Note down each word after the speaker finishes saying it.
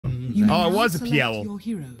Oh, it was a PL.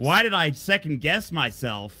 Why did I second guess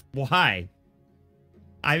myself? Why?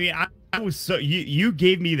 I mean, I was so you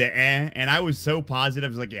gave me the and I was so positive.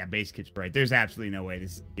 I was like, yeah, base kit's right. There's absolutely no way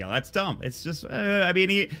this is PL. That's dumb. It's just I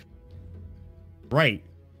mean, right.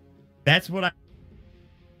 That's what I.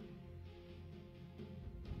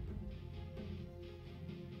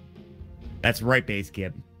 That's right, base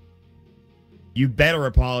kid. You better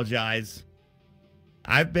apologize.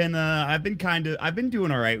 I've been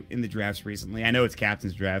doing all right in the drafts recently. I know it's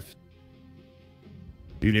captain's draft.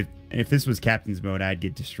 Dude, if this was captain's mode, I'd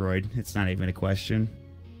get destroyed. It's not even a question.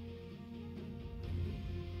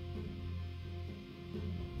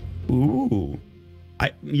 Ooh.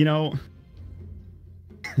 You know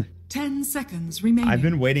 10 seconds remaining. I've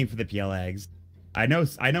been waiting for the PL eggs. I know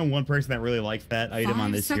one person that really likes that item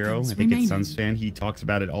on this hero. I think it's Suns fan. He talks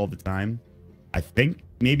about it all the time. I think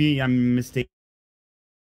maybe I'm mistaken.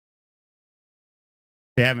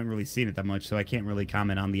 I haven't really seen it that much, so I can't really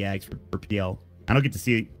comment on the ags for PL. I don't get to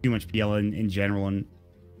see too much PL in general in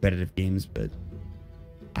competitive games, but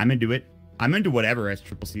I'm into it. I'm into whatever as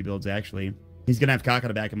Triple C builds, actually. He's going to have Kaka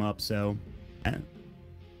to back him up, so...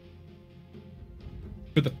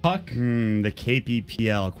 For the puck? The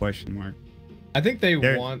KPPL, question mark. I think they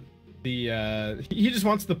want the... he just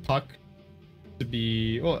wants the puck to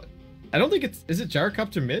be... Well, I don't think it's... Is it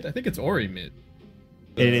Gyrocopter mid? I think it's Ori mid.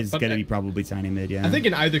 It is going to be probably Tiny mid, yeah. I think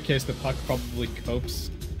in either case, the puck probably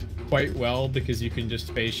copes quite well because you can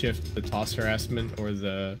just phase shift the toss harassment or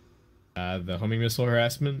the homing missile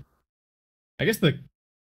harassment. I guess I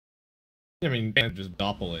mean, just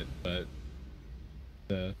doppel it,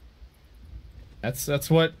 but that's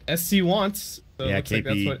what SC wants. So yeah, it looks KP, like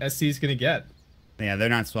that's what SC is gonna get. Yeah, they're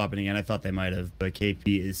not swapping again. I thought they might have, but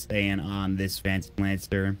KP is staying on this fancy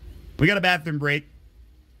Lancer. We got a bathroom break.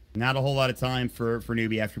 Not a whole lot of time for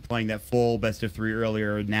Newbee after playing that full best of 3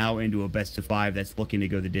 earlier, now into a best of 5 that's looking to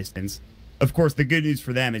go the distance. Of course, the good news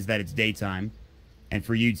for them is that it's daytime, and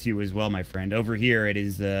for you too as well, my friend. Over here, it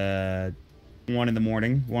is 1 in the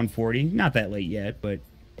morning, 1:40. Not that late yet, but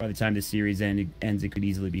by the time the series ends, it could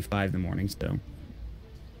easily be 5 in the morning. So,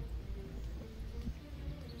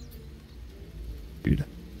 dude,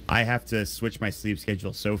 I have to switch my sleep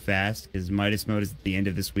schedule so fast because Midas mode is at the end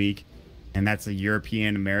of this week. And that's a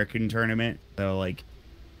European-American tournament. So, like,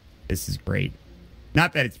 this is great.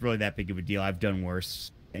 Not that it's really that big of a deal. I've done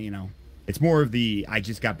worse. You know, it's more of the, I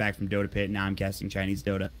just got back from Dota Pit. Now I'm casting Chinese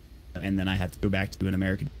Dota. And then I have to go back to an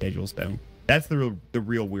American schedule. So that's the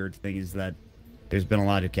real weird thing is that there's been a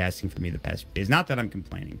lot of casting for me the past few days. Not that I'm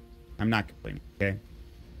complaining. I'm not complaining, okay?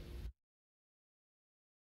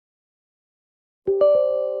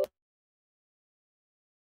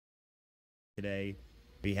 Today,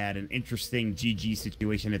 we had an interesting GG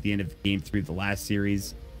situation at the end of Game 3 of the last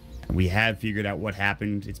series. And we have figured out what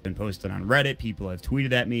happened. It's been posted on Reddit. People have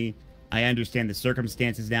tweeted at me. I understand the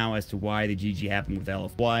circumstances now as to why the GG happened with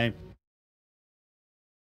LFY.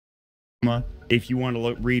 If you want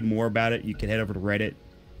to read more about it, you can head over to Reddit.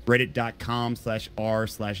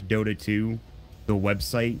 Reddit.com/r/Dota2. The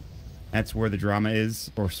website. That's where the drama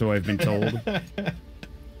is, or so I've been told.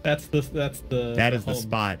 That is the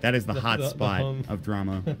spot. That is the hot spot of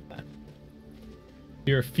drama.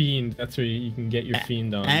 You're a fiend. That's where you can get your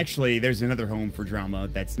fiend on. Actually, there's another home for drama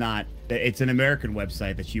that's not... It's an American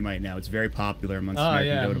website that you might know. It's very popular amongst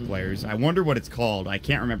American Dota players. I wonder what it's called. I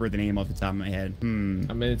can't remember the name off the top of my head. I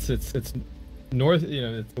mean, it's North... You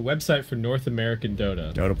know, it's the website for North American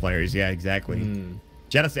Dota. Dota players, yeah, exactly.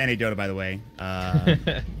 Shout out to NA Dota, by the way.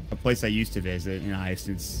 A place I used to visit, and I've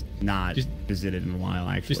since not visited in a while,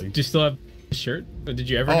 actually. Do you still have a shirt? Or did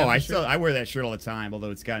you ever have a shirt? I wear that shirt all the time,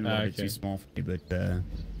 although it's gotten a little bit too small for me. But,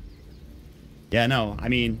 yeah, no, I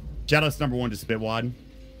mean, shout out to #1 to Spitwad,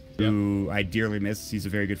 who I dearly miss. He's a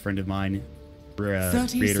very good friend of mine. Curator of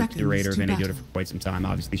NA Dota for quite some time.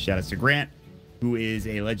 Obviously, shout out to Grant, who is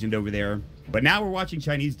a legend over there. But now we're watching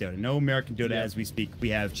Chinese Dota. No American Dota as we speak. We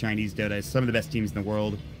have Chinese Dota. Some of the best teams in the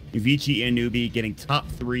world. Vici and Newbee getting top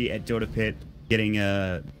 3 at Dota Pit. Getting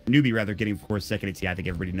Newbee rather getting, of course, second at T. I think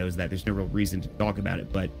everybody knows that. There's no real reason to talk about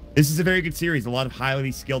it. But this is a very good series. A lot of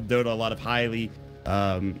highly skilled Dota. A lot of highly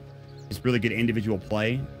just really good individual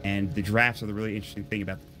play. And the drafts are the really interesting thing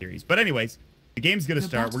about the series. But anyways, the game's going to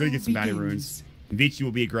start. We're going to get some bounty runes. Vici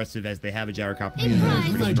will be aggressive as they have a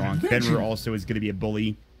Gyrocopter. Pretty strong. Fenrir also is going to be a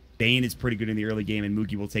bully. Bane is pretty good in the early game, and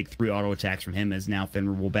Mookie will take 3 auto attacks from him as now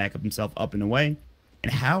Fenrir will back up himself up and away.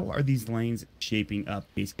 And how are these lanes shaping up,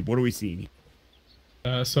 basically? What are we seeing?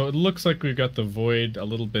 So it looks like we've got the Void a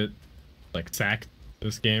little bit, like, sacked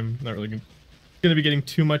this game. Not really going to be getting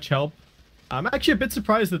too much help. I'm actually a bit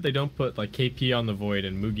surprised that they don't put, like, KP on the Void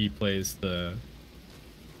and Moogie plays the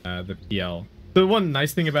the PL. The one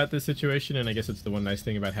nice thing about this situation, and I guess it's the one nice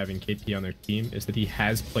thing about having KP on their team, is that he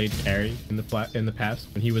has played carry in the past.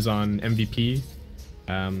 When he was on MVP,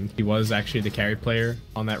 he was actually the carry player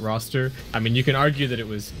on that roster. I mean, you can argue that it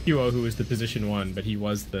was Huo who was the position 1, but he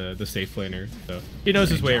was the safe laner, so he knows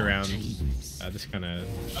his way around this kind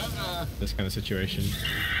of situation.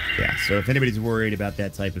 Yeah. So if anybody's worried about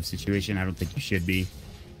that type of situation, I don't think you should be.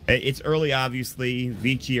 It's early, obviously.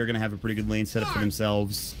 Vici are going to have a pretty good lane set up for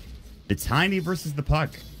themselves. The Tiny versus the Puck.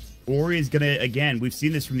 Ori is going to, again, we've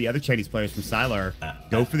seen this from the other Chinese players from Sylar,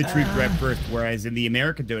 go for the tree grab first, whereas in the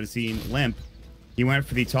American Dota scene, Limp, he went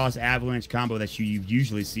for the toss avalanche combo that you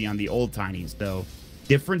usually see on the old Tinies. So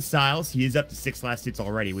different styles. He is up to 6 last hits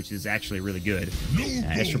already, which is actually really good.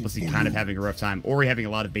 SCCC kind of having a rough time. Ori having a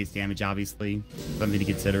lot of base damage, obviously. Something to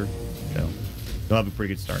consider. So they'll have a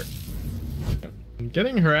pretty good start.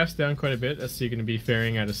 Getting harassed down quite a bit. SC going to be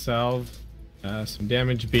faring out of salve. Some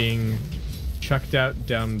damage being chucked out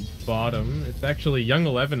down bottom. It's actually Young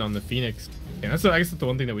 11 on the Phoenix. And that's, I guess, that's the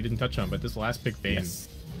one thing that we didn't touch on, but this last pick Bane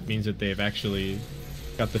means that they've actually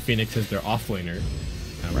got the Phoenix as their offlaner.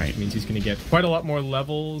 Which means he's going to get quite a lot more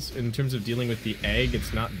levels in terms of dealing with the egg.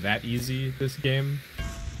 It's not that easy this game.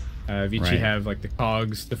 Vici have like the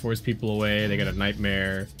cogs to force people away. They got a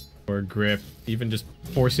nightmare or grip. Even just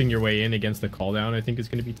forcing your way in against the call down, I think, is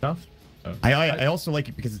going to be tough. So, I also like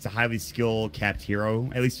it because it's a highly skill capped hero,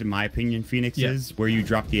 at least in my opinion. Phoenix is where you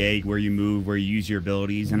drop the egg, where you move, where you use your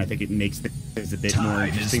abilities, and I think it makes things a bit more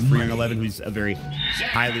interesting for Young 11, who's a very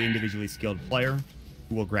highly individually skilled player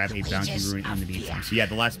who will grab a bounty rune in the meantime. So yeah,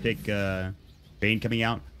 the last pick, Bane coming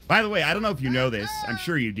out. By the way, I don't know if you know this. I'm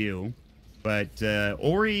sure you do. But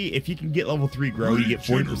Ori, if you can get level 3 grow, you get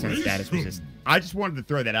 40% status resist. I just wanted to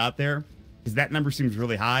throw that out there because that number seems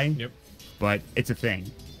really high. Yep. But it's a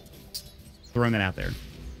thing. Just throwing that out there.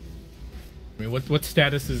 I mean, what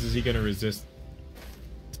statuses is he going to resist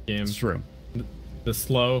this game? It's true. The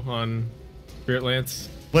slow on Spirit Lance?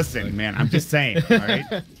 Listen, man, I'm just saying, all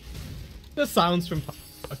right? The sounds from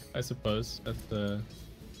Puck, I suppose.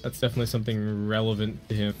 That's definitely something relevant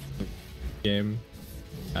to him in the game.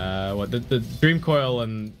 The Dream Coil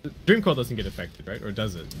and Dream Coil doesn't get affected, right? Or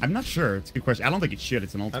does it? I'm not sure. It's a good question. I don't think it should.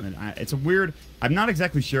 It's an ultimate. It's a weird. I'm not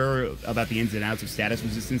exactly sure about the ins and outs of status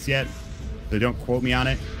resistance yet, so don't quote me on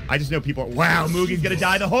it. I just know people are, wow, Mugi's gonna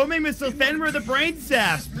die. The homing missile, Fenrir, the brain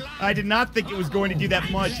sap. I did not think it was going to do that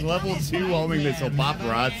much. Level 2 homing missile,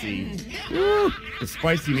 paparazzi. Woo! The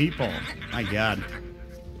spicy meatball. My God.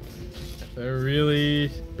 They're really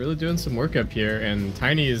doing some work up here, and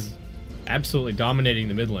Tiny is absolutely dominating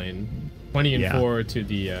the mid lane. 20 and 4 to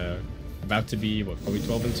the about to be what, probably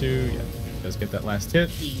 12 and 2. Yeah, does get that last hit.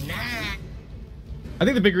 I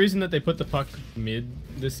think the big reason that they put the Puck mid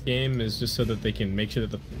this game is just so that they can make sure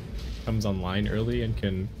that the comes online early and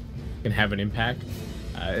can have an impact.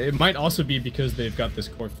 It might also be because they've got this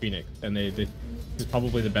core Phoenix, and this is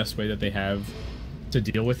probably the best way that they have to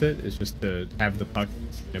deal with it, is just to have the Puck,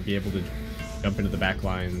 be able to jump into the back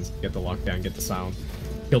lines, get the lockdown, get the sound,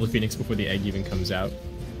 kill the Phoenix before the egg even comes out.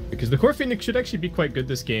 Because the core Phoenix should actually be quite good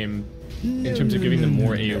this game in terms of giving them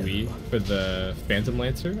more AoE for the Phantom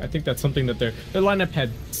Lancer. I think that's something that their lineup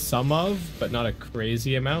had some of, but not a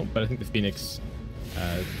crazy amount. But I think the Phoenix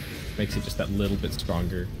makes it just that little bit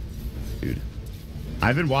stronger. Dude,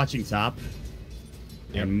 I've been watching top,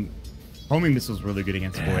 and homing missile's really good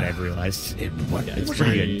against Void, I've realized. It's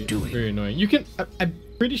pretty good. Very annoying. You can, I'm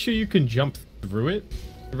pretty sure you can jump through it,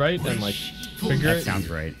 right? And like trigger it. That sounds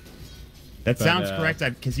right. That sounds correct,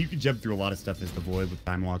 because you can jump through a lot of stuff as the Void with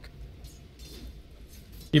Time Walk.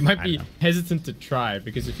 He might be hesitant to try,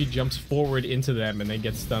 because if he jumps forward into them and they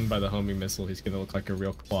get stunned by the homing missile, he's going to look like a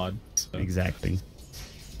real Claude. So. Exactly.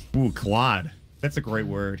 Ooh, Claude. That's a great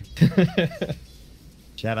word.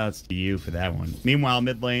 Shoutouts to you for that one. Meanwhile,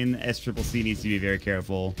 mid lane, SCCC needs to be very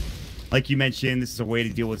careful. Like you mentioned, this is a way to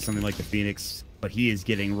deal with something like the Phoenix, but he is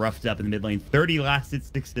getting roughed up in the mid lane. 30 last hits,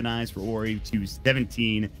 6 denies for Ori, to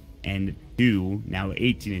 17 and 2, now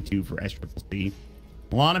 18 and 2 for SCCC.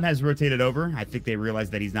 Millennium has rotated over. I think they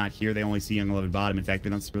realized that he's not here. They only see Young 11 bottom. In fact,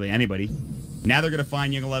 they don't see really anybody. Now they're going to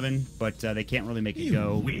find Young 11, but they can't really make it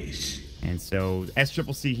go. And so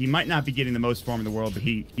SCCC, he might not be getting the most farm in the world, but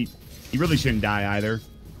he really shouldn't die either.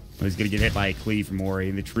 He's going to get hit by a cleave from Ori.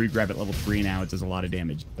 And the tree grab at level 3 now, it does a lot of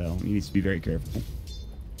damage. So he needs to be very careful.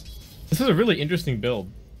 This is a really interesting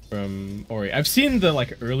build from Ori. I've seen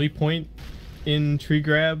the early point in tree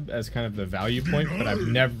grab as kind of the value point, but I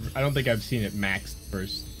don't think I've seen it maxed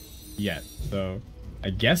first yet. So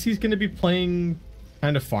I guess he's going to be playing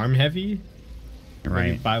kind of farm heavy. Right.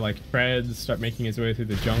 Maybe buy treads, start making his way through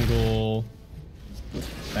the jungle,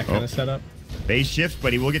 that kind of setup. Base shift,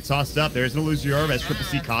 but he will get tossed up. There's no loser orb as Triple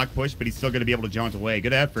C cock push, but he's still going to be able to jaunt away.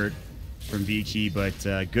 Good effort from Vici, but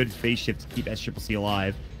good phase shift to keep S-Triple-C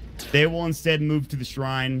alive. They will instead move to the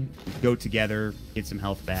shrine, go together, get some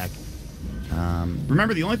health back.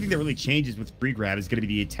 Remember, the only thing that really changes with free grab is going to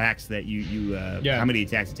be the attacks that how many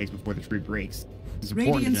attacks it takes before the tree breaks. It's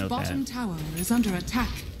important Radiant's to note bottom that. tower is under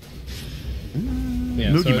attack.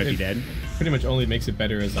 Yeah, Moogie so might be dead. Pretty much only makes it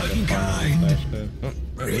better as like a farmer slash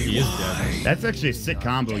Moogie is dead. That's actually a sick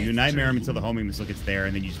combo. You nightmare him until the homing missile gets there,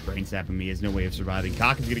 and then you just brain sap him. He has no way of surviving.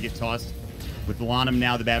 Cock is going to get tossed with Lanham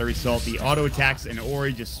now, the battery salt. The auto attacks, and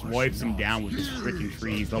Ori just swipes him down with his freaking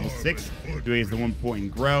trees. Level 6, Dewey has the 1 point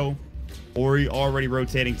and grow. Ori already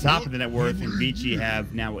rotating top of the net worth, and Vici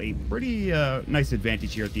have now a pretty nice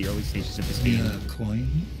advantage here at the early stages of this game.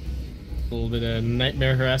 A little bit of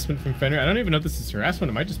nightmare harassment from Fenrir. I don't even know if this is harassment.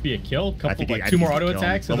 It might just be a kill. Couple, like 2 more auto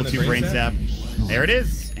attacks. Level 2 brain sap. There it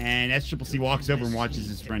is. And S-Triple-C walks over and watches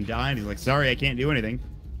his friend die, and he's like, sorry, I can't do anything.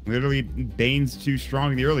 Literally, Bane's too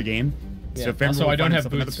strong in the early game. Yeah. So Fenrir Also, will I don't find have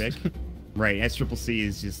himself boots. another pick. Right, S-Triple-C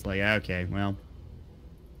is just like, okay, well.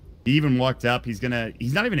 He even walked up. He's not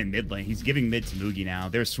even in mid lane. He's giving mid to Moogie now.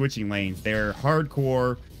 They're switching lanes. They're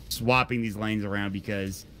hardcore swapping these lanes around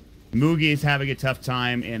because Moogie is having a tough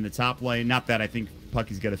time in the top lane. Not that I think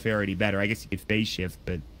Pucky's going to fare any better. I guess he could phase shift,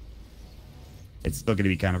 but it's still going to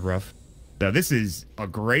be kind of rough. So this is a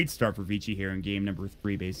great start for Vici here in game number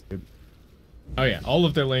 3, basically. Oh yeah, all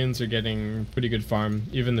of their lanes are getting pretty good farm.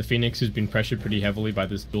 Even the Phoenix, who's been pressured pretty heavily by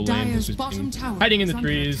this dual lane, who's just been hiding in the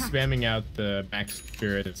trees, spamming out the max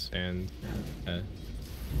spirits, and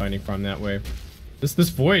finding farm that way. This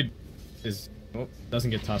Void is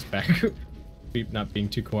doesn't get tossed back. Not being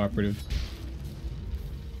too cooperative.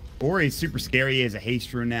 Ori's super scary. He has a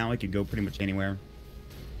haste rune now. He can go pretty much anywhere.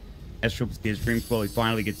 S-Triple-C is Dream Flow. He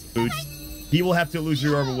finally gets boots. He will have to lose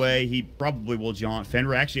your orb away. He probably will jaunt.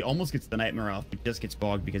 Fenrir actually almost gets the nightmare off, but just gets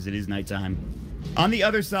fogged because it is nighttime. On the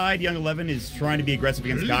other side, Young 11 is trying to be aggressive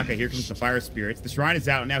against Kaka. Here comes the Fire Spirits. The Shrine is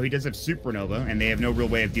out now. He does have Supernova, and they have no real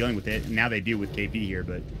way of dealing with it. And now they do with KP here,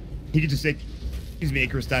 but he could just take,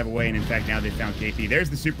 Icarus dive away, and in fact, now they've found KP. There's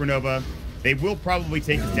the Supernova. They will probably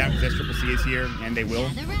take this down because S-Triple-C is here, and they will.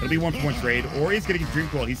 It'll be 1-for-1 trade. Ori's going to get Dream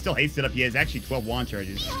Coil. He's still hasted up. He has actually 12 wand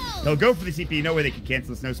charges. He'll go for the CP. No way they can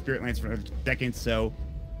cancel this. No Spirit Lance for another seconds, so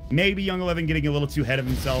maybe Young 11 getting a little too ahead of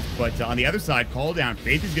himself. But on the other side, Call Down.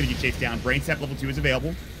 Faith is going to get chased down. Brain Sap level 2 is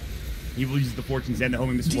available. He will use the Fortune's End. The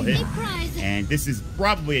homing missile will hit. And this is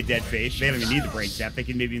probably a dead Faith. They don't even need the Brain Sap. They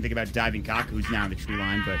can maybe even think about diving Cock, who's now in the tree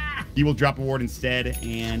line. But he will drop a ward instead,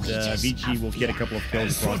 and Vici will get a couple of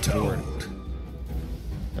kills across the board.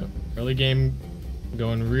 Early game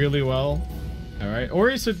going really well. All right,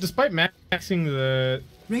 Ori, so despite maxing the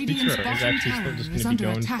feature, is actually still just going to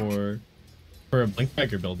be going for a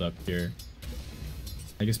Blinkbagger build up here.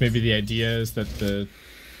 I guess maybe the idea is that the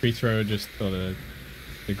free throw just, the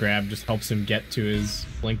grab just helps him get to his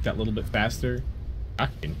Blink that little bit faster.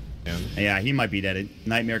 Yeah, he might be dead.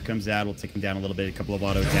 Nightmare comes out, will take him down a little bit. A couple of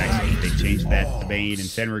auto attacks. They change that to Bane, and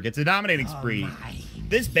Fenrir gets a dominating spree.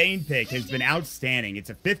 This Bane pick has been outstanding. It's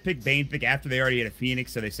a 5th pick Bane pick after they already had a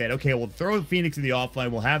Phoenix, so they said, okay, we'll throw the Phoenix in the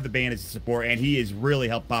offlane, we'll have the Bane as a support, and he has really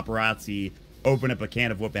helped Paparazzi open up a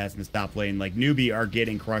can of whoop-ass in the top lane. Like, Newbee are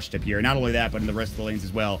getting crushed up here. Not only that, but in the rest of the lanes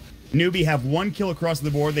as well. Newbee have 1 kill across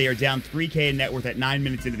the board. They are down 3k in net worth at 9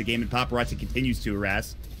 minutes into the game, and Paparazzi continues to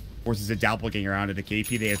harass. Forces a doppelganger onto the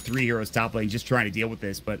KP. They have 3 heroes top lane just trying to deal with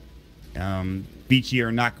this, but Vici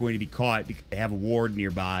are not going to be caught because they have a ward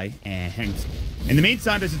nearby. And in the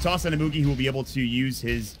meantime, there's a toss on a Moogie who will be able to use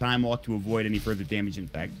his time walk to avoid any further damage. In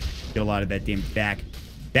fact, get a lot of that damage back.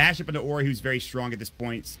 Dash up into Ori, who's very strong at this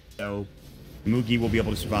point, so Moogie will be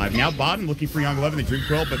able to survive. Now bottom looking for Young 11, the Dream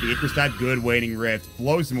Quill, but the Icarus dive, good waiting rift,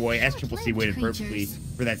 blows him away. S-Triple-C waited perfectly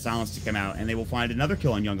for that silence to come out, and they will find another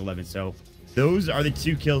kill on Young 11. So those are the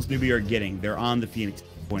 2 kills Newbee are getting. They're on the Phoenix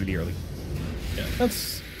point of the early. Yeah,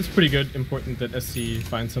 it's pretty good. Important that SC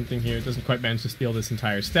finds something here. It doesn't quite manage to steal this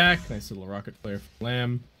entire stack. Nice little rocket flare for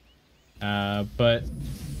Lamb. But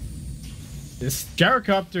this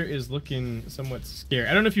gyrocopter is looking somewhat scary.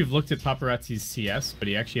 I don't know if you've looked at Paparazzi's CS, but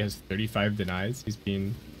he actually has 35 denies. He's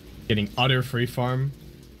been getting utter free farm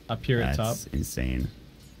up here at top. That's insane.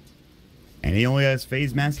 And he only has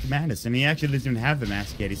Phase Mask Madness. I mean, he actually doesn't even have the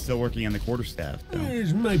mask yet. He's still working on the quarterstaff. So.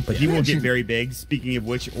 But he will get very big. Speaking of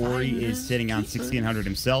which, Ori is sitting on 1600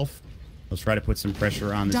 himself. Let's try to put some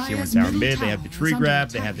pressure on the Tier 1 tower mid. They have the tree grab.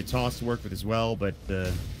 They have the toss to work with as well. But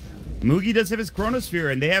Moogie does have his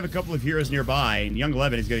Chronosphere, and they have a couple of heroes nearby. And Young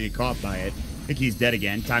 11 is going to get caught by it. I think he's dead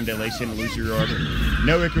again. Time dilation, illusory orb.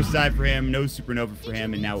 No Icarus dive for him. No Supernova for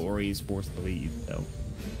him. And now Ori is forced to leave. So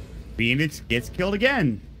Phoenix gets killed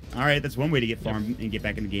again. All right, that's one way to get farmed and get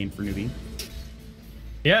back in the game for Newbee.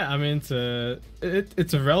 Yeah, I mean,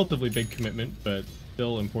 it's a relatively big commitment, but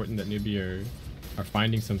still important that Newbee are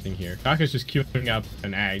finding something here. Kaka's just queuing up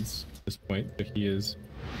an Ags at this point, but he is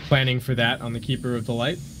planning for that on the Keeper of the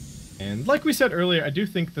Light. And like we said earlier, I do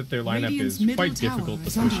think that their lineup is quite difficult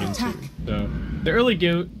to push into. So the early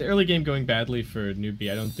game going badly for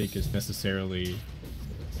Newbee, I don't think is necessarily...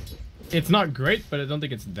 It's not great, but I don't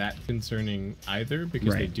think it's that concerning either,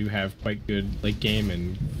 because they do have quite good late game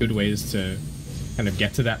and good ways to kind of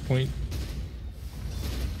get to that point.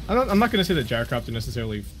 I'm not going to say that Gyrocopter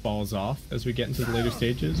necessarily falls off as we get into the later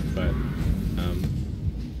stages, but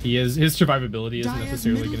his survivability isn't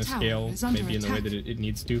necessarily going to scale maybe in the way that it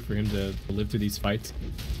needs to for him to live through these fights.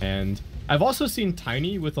 And I've also seen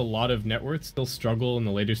Tiny with a lot of net worth still struggle in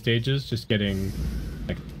the later stages, just getting,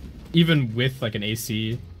 like, even with like an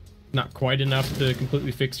AC, not quite enough to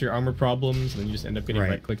completely fix your armor problems, and then you just end up getting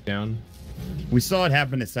right-click down. We saw it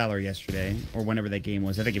happen to Salar yesterday, or whenever that game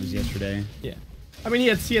was. I think it was yesterday. Yeah. I mean, he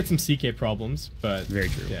had some CK problems, but... Very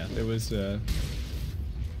true. Yeah, it was... the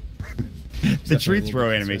tree throw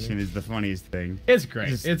animation is the funniest thing. It's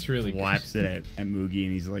great. It's really good. Slaps it at Mugi,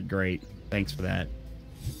 and he's like, great. Thanks for that.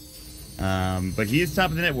 But he is top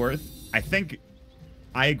of the net worth. I think...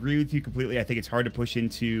 I agree with you completely. I think it's hard to push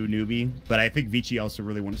into Newbee, but I think Vici also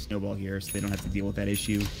really want to snowball here, so they don't have to deal with that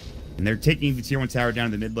issue. And they're taking the tier 1 tower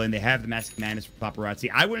down to the mid lane. They have the Mask of Madness for Paparazzi.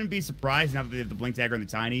 I wouldn't be surprised now that they have the Blink Dagger and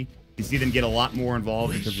the Tiny to see them get a lot more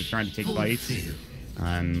involved in terms of trying to take fights.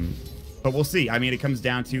 But we'll see. I mean, it comes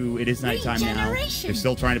down to it is nighttime now. They're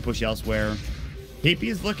still trying to push elsewhere. KP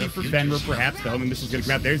is looking for Fenrir, perhaps. The homing missile's going to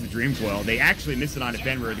come out. There's the Dream Coil. They actually miss it on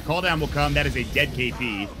Fenrir. The call down will come. That is a dead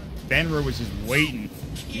KP. Fenrir was just waiting.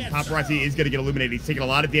 Paparazzi is going to get illuminated. He's taking a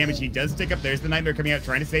lot of damage. He does stick up. There's the Nightmare coming out,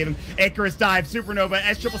 trying to save him. Icarus dive, Supernova.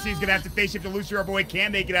 SCCC is going to have to face shift to Lucio. Our boy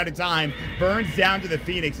can't make it out in time. Burns down to the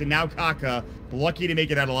Phoenix, and now Kaka, lucky to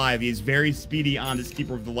make it out alive. He is very speedy on this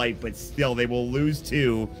Keeper of the Light, but still, they will lose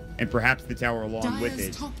 2, and perhaps the tower along with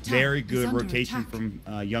it. Very good rotation from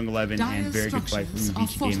Young 11, and very good fight from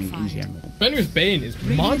Vici Gaming in general. Fenrir's Bane is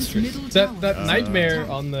monstrous. That Nightmare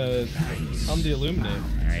on the Illuminate.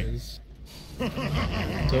 All right.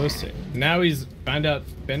 So sick. Now he's found out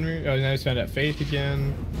Fenrir. Oh, now he's found out Faith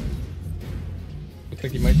again. Looks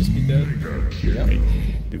like he might just be dead.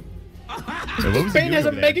 So Bane has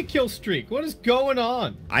a mega kill streak. What is going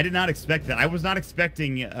on? I did not expect that. I was not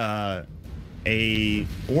expecting a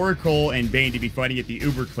Oracle and Bane to be fighting at the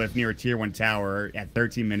Uber Cliff near a tier 1 tower at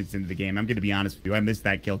 13 minutes into the game. I'm going to be honest with you. I missed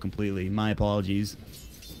that kill completely. My apologies.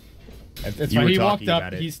 It's fine. He walked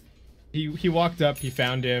up. He walked up, he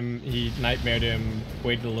found him, he nightmared him,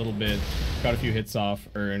 waited a little bit, got a few hits off,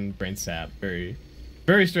 earned brain sap. Very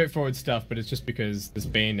straightforward stuff, but it's just because this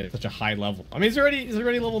Bane is such a high level. I mean, he's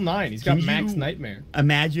already level 9. He's got max nightmare.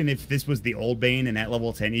 Imagine if this was the old Bane and at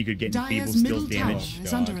level 10 you could get Enfeeble Skills damage.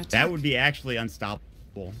 That would be actually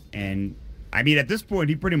unstoppable. And I mean, at this point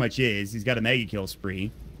he pretty much is. He's got a mega kill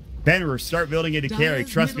spree. Fenrir, start building it to carry.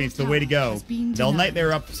 Trust me, it's the way to go. They'll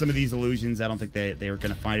nightmare up some of these illusions. I don't think they were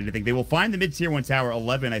going to find anything. They will find the mid-tier 1 tower.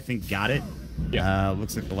 11, I think, got it. Yeah.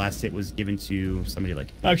 Looks like the last hit was given to somebody like...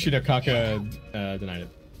 Actually, no, Kaka denied it.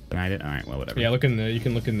 Denied it? All right, well, whatever. Yeah, you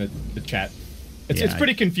can look in the chat. It's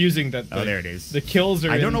pretty confusing that there it is. The kills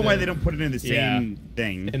are I don't know why they don't put it in the same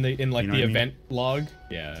thing. In the event log.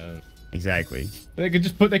 Yeah. Exactly. They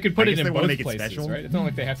could put it in both places, right? It's not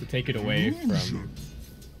like they have to take it away from...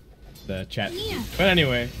 the chat. But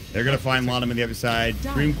anyway, they're gonna find Lanham on the other side.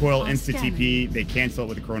 Dream Coil insta TP. They cancel it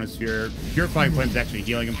with the Chronosphere. Purifying Flame's actually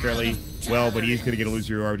healing him fairly well, but he's gonna get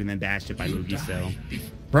illusory orb and then bashed it by Mugi. So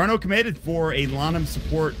Chrono committed for a Lanham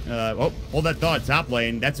support. Oh, hold that thought. Top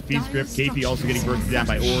lane. That's a feed script. KP also getting bursted down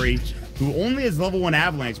by Ori, who only has level 1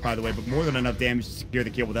 Avalanche, by the way, but more than enough damage to secure the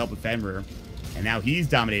kill with the help of Fenrir. And now he's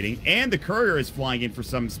dominating, and the courier is flying in for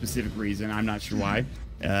some specific reason. I'm not sure why.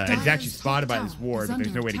 It's actually spotted by this ward, but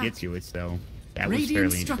there's no way to get to it, so that was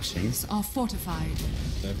fairly interesting. Are fortified.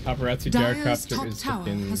 The Paparazzi Gyrocopter is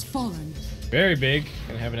looking very big.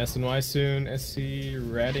 Gonna have an SNY soon. SC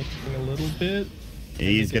ratting a little bit.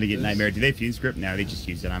 He's gonna get Nightmare. Do they fuse grip? No, they just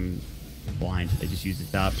use it. I'm blind. They just use the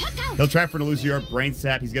top. He'll try for an Illusior Brain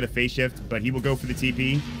Sap. He's gonna face shift, but he will go for the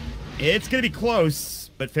TP. It's gonna be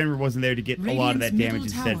close, but Fenrir wasn't there to get a lot of that damage.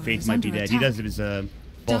 Instead, Faith might be dead. He does it as a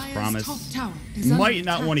false promise. Might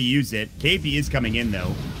not want to use it. KP is coming in,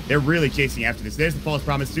 though. They're really chasing after this. There's the false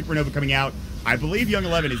promise. Supernova coming out. I believe Young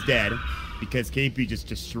 11 is dead because KP just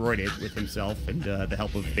destroyed it with himself and the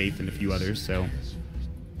help of Faith and a few others. So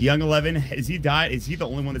Young 11, has he died? Is he the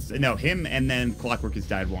only one that's... No, him and then Clockwork has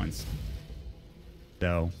died once.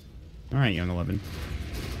 So All right, young 11.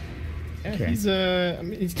 Yeah, okay. I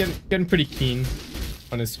mean, he's getting pretty keen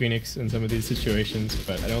on his Phoenix in some of these situations,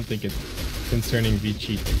 but I don't think it's concerning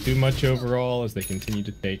Vici too much overall as they continue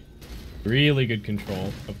to take really good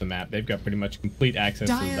control of the map. They've got pretty much complete access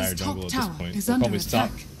to the dire jungle at this point.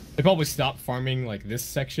 They'll probably stop farming like this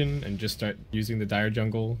section and just start using the dire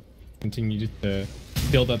jungle, continue to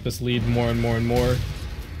build up this lead more and more and more.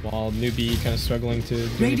 While Newbee kind of struggling to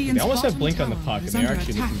do anything. They almost have Blink on the puck, and they are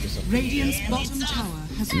actually looking for something. Radiant's bottom tower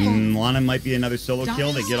has fallen. Lana might be another solo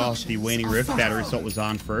kill. They get off the Waning Rift. Battery Assault was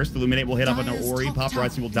on first. Illuminate will hit up on the Ori.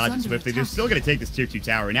 Paparazzi will dodge it swiftly. They're still going to take this tier 2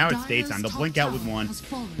 tower. Now it's daytime. They'll blink out with one.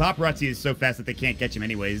 Paparazzi is so fast that they can't catch him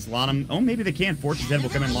anyways. Lanham, oh, maybe they can. Fortune's Head will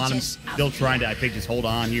come in. Lanham's still trying to, I think, just hold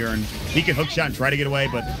on here. And he can hook shot and try to get away,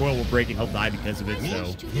 but the coil will break and he'll die because of it.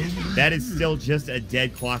 So that is still just a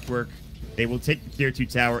dead clockwork. They will take the tier 2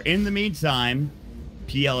 tower. In the meantime,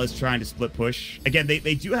 PL is trying to split push. Again, they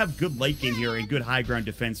do have good late game here and good high ground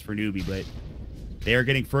defense for Newbee, but they are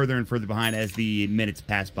getting further and further behind as the minutes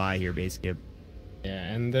pass by here, basically.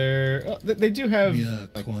 Yeah, and they do have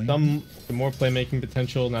like, some more playmaking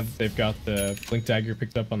potential now that they've got the Blink Dagger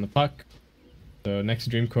picked up on the puck. So next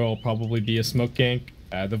Dream Coil will probably be a smoke gank.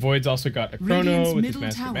 The Void's also got a Chrono with his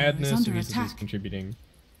Master Madness, so he's at least contributing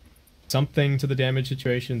something to the damage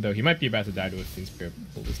situation, though he might be about to die to a Fiend Spirit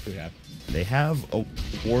before this could happen. They have a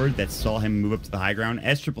ward that saw him move up to the high ground.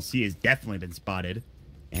 SCCC has definitely been spotted.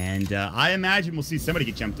 And I imagine we'll see somebody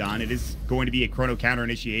get jumped on. It is going to be a Chrono counter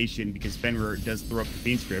initiation because Fenrir does throw up the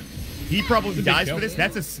Fiend Script. He probably dies for this.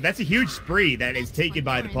 That's a huge spree that is taken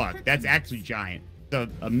by the puck. That's actually giant. So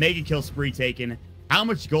a mega kill spree taken. How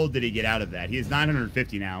much gold did he get out of that? He has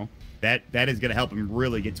 950 now. That is going to help him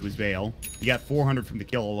really get to his veil. He got 400 from the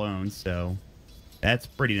kill alone, so that's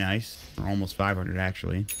pretty nice. Or almost 500,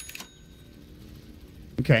 actually.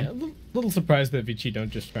 Okay. Yeah, a little surprised that Vici don't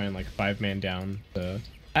just try and, like, 5-man down the...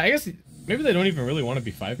 I guess maybe they don't even really want to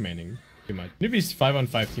be 5-manning too much. Newbee's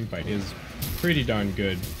 5-on-5 teamfight is pretty darn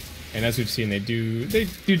good. And as we've seen, they do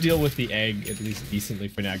deal with the egg at least decently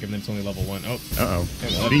for now, given that it's only level 1. Oh. Uh-oh.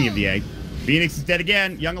 Speaking of the egg, Phoenix is dead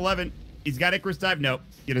again. Young 11. He's got Icarus dive. Nope.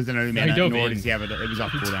 He doesn't know any mana, nor does he have it. It was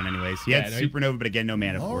off cooldown anyways. He had Supernova, but again, no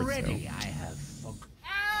mana for it. So. I have.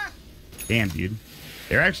 Damn, dude.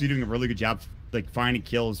 They're actually doing a really good job, like, finding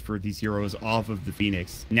kills for these heroes off of the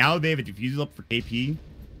Phoenix. Now they have a diffusal up for KP.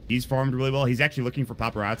 He's farmed really well. He's actually looking for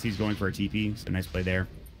paparazzi. He's going for a TP, so nice play there.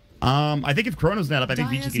 I think if Chrono's not up, I think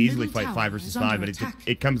Vici can easily fight 5 versus 5, but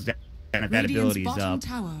it comes down if that ability is up.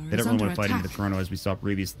 They don't really want to fight into the Chrono as we saw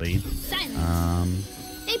previously.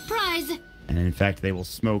 A prize. And in fact, they will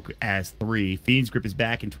smoke as 3. Fiend's Grip is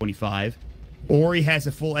back in 25. Ori has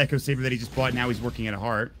a full Echo Saber that he just bought. Now he's working at a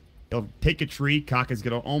heart. He'll take a tree. Kaka's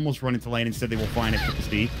going to almost run into lane. Instead, they will find a triple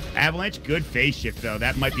C. Avalanche, good phase shift, though.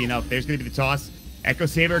 That might be enough. There's going to be the toss. Echo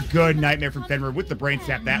Saber, good Nightmare from Fenrir with the Brain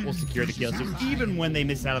Sap. That will secure the kill. So even when they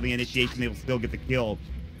miss out on the initiation, they will still get the kill.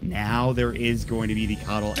 Now there is going to be the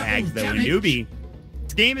Coddle Ags, though. And Newbee,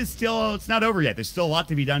 this game is still, it's not over yet. There's still a lot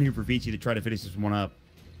to be done here for Vici to try to finish this one up.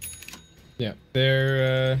 Yeah,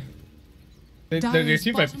 their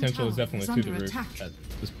teamfight potential is definitely through the roof at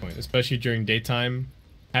this point, especially during daytime.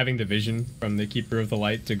 Having the vision from the Keeper of the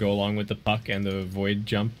Light to go along with the puck and the Void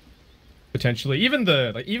jump, potentially even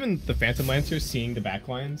the Phantom Lancer seeing the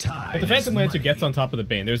backlines. If the Phantom Lancer gets on top of the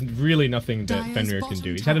Bane, there's really nothing that Fenrir can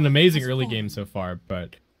do. He's had an amazing early game so far,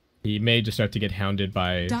 but he may just start to get hounded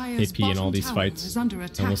by KP in all these fights,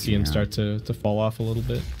 and we'll see him start to fall off a little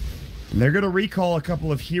bit. They're going to recall a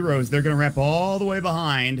couple of heroes. They're going to ramp all the way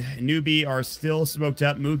behind. Newbee are still smoked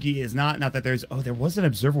up. Mugi is not. Not that there's... Oh, there was an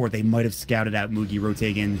observer where they might have scouted out Mugi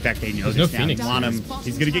rotating. In fact, they know this now.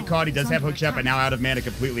 He's going to get caught. He does have hookshot, but now out of mana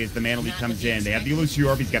completely as the mana lead comes in. They have the Elusive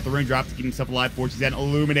Orb. He's got the raindrop to keep himself alive. Fortune's End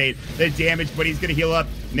illuminate the damage, but he's going to heal up.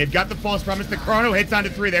 And they've got the false promise. The Chrono hits onto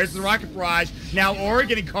 3. There's the Rocket Barrage. Now Ori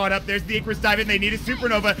getting caught up. There's the Icarus dive in. They need a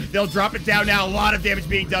Supernova. They'll drop it down now. A lot of damage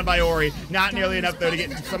being done by Ori. Not nearly enough, though, to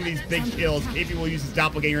get some of these big kills. KP will use his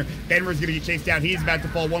doppelganger. Fenrir's going to get chased down. He's about to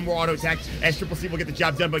fall. One more auto attack. SCCC will get the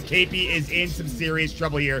job done, but KP is in some serious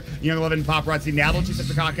trouble here. Young 11 Paparazzi now they'll chase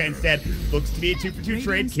after Kaka instead. Looks to be a 2-for-2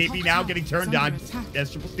 trade. KP now getting turned on.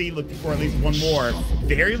 SCCC looking for at least one more.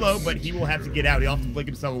 Very low, but he will have to get out. He'll have to blink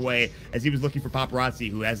himself away as he was looking for Paparazzi,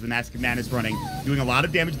 who has the Mask of Madness running, doing a lot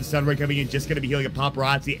of damage. The Sunray coming in, just going to be healing a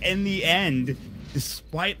Paparazzi. In the end,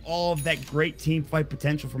 despite all of that great team fight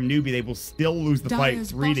potential from Newbee, they will still lose the fight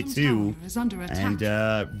 3-2. And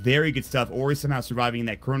very good stuff. Ori somehow surviving in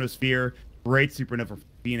that Chronosphere. Great Supernova for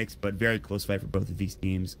Phoenix, but very close fight for both of these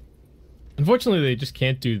teams. Unfortunately, they just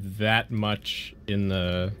can't do that much in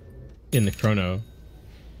the Chrono.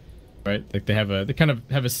 right? Like they kind of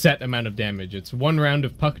have a set amount of damage. It's 1 round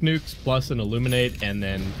of puck nukes plus an illuminate, and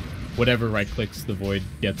then whatever right clicks the void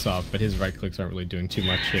gets off. But his right clicks aren't really doing too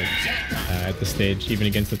much here at the stage, even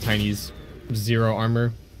against the Tiny's 0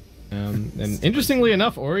 armor. And interestingly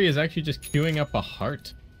enough, Ori is actually just queuing up a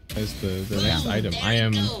heart as the next item. I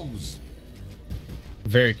am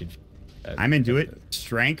very confused. I'm into it.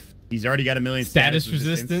 Strength. He's already got 1 million status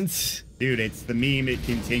resistance. Dude, it's the meme. It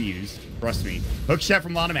continues. Trust me. Hook shot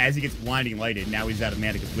from Laudanum as he gets blinding lighted. Now he's out of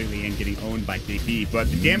mana completely and getting owned by KP. But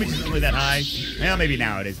the damage isn't really that high. Well, maybe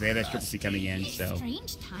now it is. They have that triple C coming in. So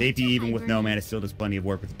KP, even with no mana, still does plenty of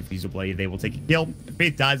work with the Diffusal Blade. They will take a kill.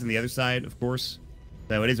 Faith dies on the other side, of course.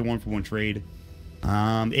 So it is a 1-for-1 trade.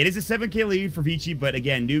 It is a 7k lead for Vici, but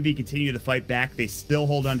again, Newbee continue to fight back. They still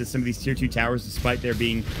hold on to some of these tier 2 towers despite there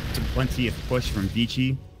being some plenty of push from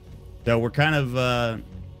Vici. So we're kind of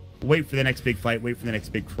wait for the next big fight, wait for the next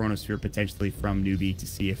big Chronosphere potentially from Newbee to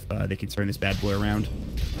see if they can turn this bad boy around.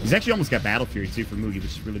 He's actually almost got Battle Fury too for Mugi, which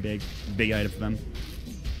is really big item for them.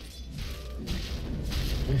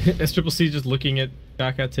 SCCC just looking at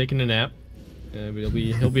Shaka taking a nap. But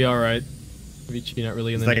he'll be all right. Vici not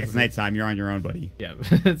really in the. It's like it's nighttime. You're on your own, buddy. Yeah,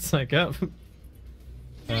 it's like up.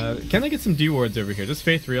 Can I get some D wards over here? Does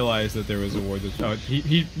Faith realize that there was a ward that? Oh,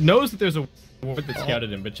 he knows that there's a ward that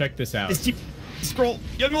scouted him. But check this out. Scroll,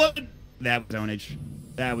 young blood. That was ownage.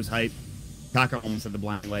 That was hype. Taka almost had the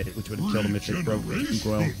blind light, which would have killed him if it broke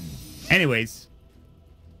Coil. Anyways.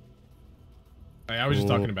 I was just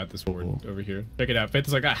talking about this ward over here. Check it out. Faith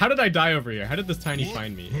is like, how did I die over here? How did this Tiny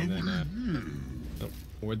find me? And then,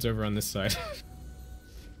 ward's over on this side.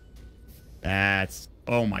 That's,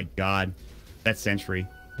 oh my god. That's Sentry.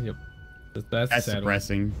 Yep. That's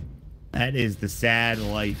depressing. That is the sad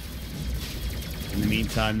life. In the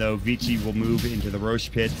meantime, though, Vici will move into the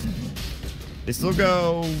Roche pit. This will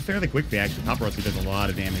go fairly quickly, actually. Pop Rossi does a lot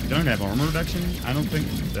of damage. They don't have armor reduction? I don't think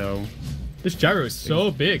so. This gyro is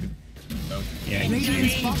so big. So, yeah,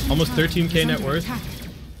 almost 13k net worth.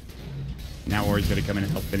 Now Ori's gonna come in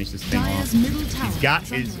and help finish this thing off. He's got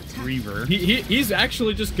his Reaver. He's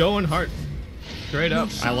actually just going hard. Straight up.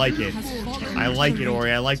 I like it. I like it,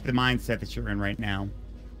 Ori. I like the mindset that you're in right now.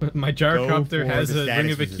 My Gyrocopter has a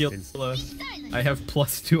Ring of Aquila. I have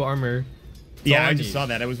 +2 armor. Yeah, I just saw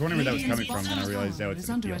that. I was wondering where that was coming from, and I realized that was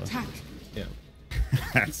under attack. Yeah.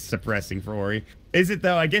 That's suppressing for Ori. Is it,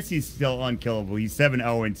 though? I guess he's still unkillable. He's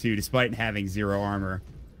 7-0-2, despite having 0 armor.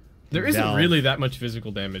 There isn't really that much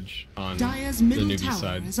physical damage on the Newbee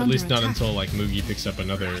side. At least not until, like, Mugi picks up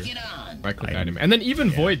another right-click item. And then even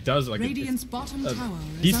Void does, like, a decent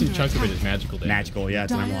chunk of it is magical damage. Magical, yeah,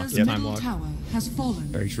 time lock. Yep. Time lock. Has fallen.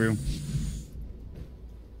 Very true.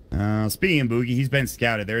 Speaking of Boogie, he's been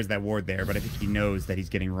scouted. There's that ward there, but I think he knows that he's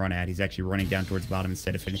getting run at. He's actually running down towards bottom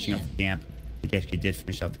instead of finishing up the camp. I think he actually did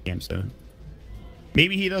finish up the camp, so...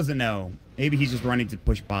 Maybe he doesn't know. Maybe he's just running to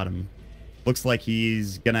push bottom. Looks like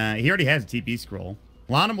he's gonna... He already has a TP scroll.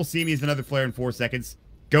 Lana will see me as another flare in 4 seconds.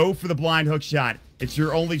 Go for the blind hook shot. It's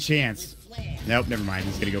your only chance. Nope, never mind.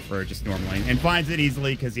 He's gonna go for it just normally. And finds it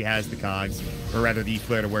easily because he has the cogs. Or rather, the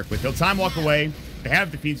flare to work with. He'll time walk away. They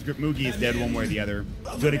have the Fiend's Grip. Mugi is dead one way or the other.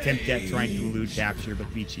 Good attempt at trying to elude capture, but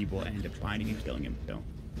Vici will end up finding and killing him. So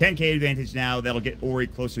 10k advantage now. That'll get Ori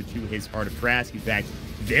closer to his Heart of Trask. In fact,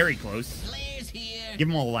 very close. Give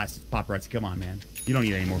him all the last pop ruts. Come on, man. You don't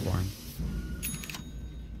need any more for him.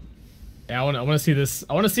 Yeah, I want to see this.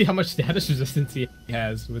 I want to see how much status resistance he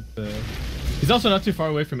has with the... He's also not too far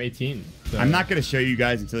away from 18. So. I'm not going to show you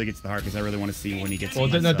guys until he gets to the heart because I really want to see when he gets. Well,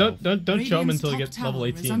 don't show him until he gets level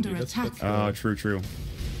 18. Dude. That's oh, true. All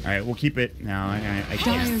right, we'll keep it. No, I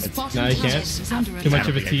can't. No, you can't. Too much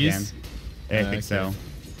of a tease. I think so.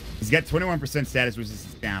 He's got 21% status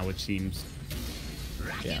resistance now, which seems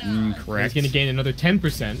correct. He's going to gain another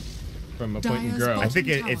 10% from a point in grow. I think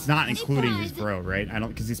it's not including his grow, right? I don't,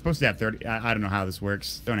 because he's supposed to have 30. I don't know how this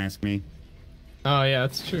works. Don't ask me. Oh yeah,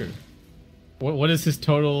 that's true. What is his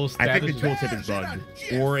total status? I think the tooltip is bugged,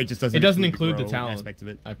 or it just doesn't. It doesn't include the talent aspect of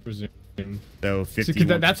it, I presume. So 50.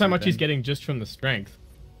 That's how much he's getting just from the strength.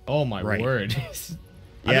 Oh my word!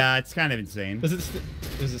 Yeah, it's kind of insane. Does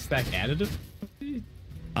it stack additive? Good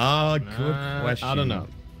question. I don't know.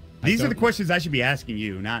 These are the questions I should be asking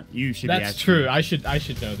you, not you should be asking. That's true. I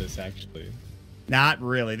should know this actually. Not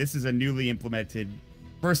really. This is a newly implemented.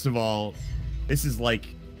 First of all, this is like.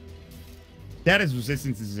 Status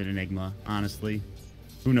resistance is an enigma, honestly.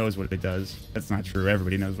 Who knows what it does? That's not true.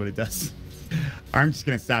 Everybody knows what it does. I'm just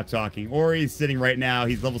going to stop talking. Ori is sitting right now.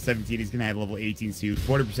 He's level 17. He's going to have level 18 suit.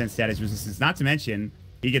 40% status resistance. Not to mention,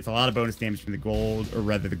 he gets a lot of bonus damage from the gold, or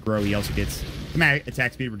rather the grow. He also gets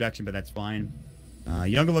attack speed reduction, but that's fine.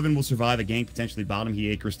 Young 11 will survive a gank, potentially bottom. He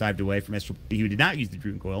acre dived away from S who did not use the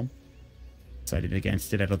Druid Coil. Decided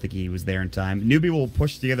against it. I don't think he was there in time. Newbee will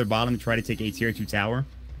push together bottom and try to take a tier 2 tower,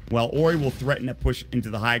 while Ori will threaten a push into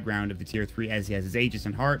the high ground of the tier 3 as he has his Aegis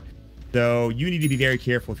and Heart. So you need to be very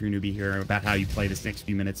careful if you're Newbee here about how you play this next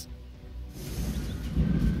few minutes.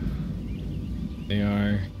 They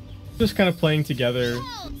are just kind of playing together,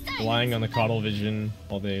 relying on the Caudal Vision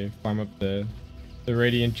while they farm up the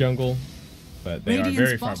Radiant jungle. But they are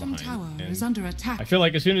very far behind. Tower is under attack. I feel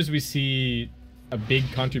like as soon as we see a big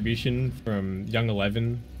contribution from Young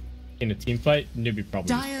 11 in a team fight, Newbee probably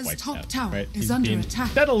Dire's wipes top out, tower right? is He's under attack.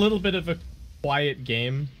 Had a little bit of a quiet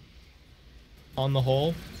game on the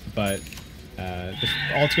whole, but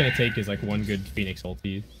all it's going to take is like one good Phoenix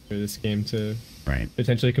ulti for this game to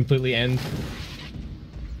potentially completely end.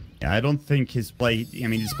 Yeah, I don't think his play, I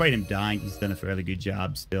mean, despite him dying, he's done a fairly good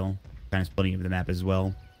job still, kind of splitting up the map as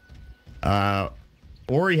well.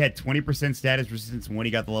 Ori had 20% status resistance when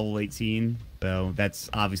he got the level 18, so that's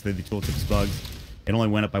obviously the tooltip's bugs. It only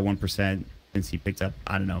went up by 1% since he picked up,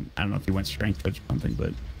 I don't know if he went strength or something,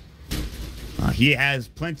 but he has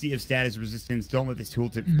plenty of status resistance. Don't let this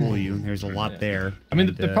tooltip fool you. There's a lot there. I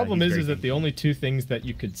mean, the problem is that the only two things that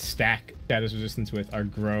you could stack status resistance with are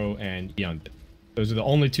Grow and Eon. Those are the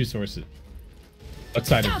only two sources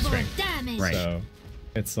outside of strength. Right. So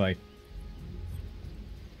it's like,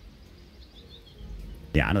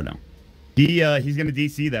 yeah, I don't know. He's gonna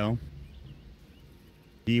DC though.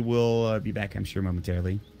 He will be back, I'm sure,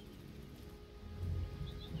 momentarily.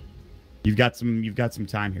 You've got some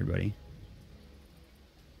time here, buddy.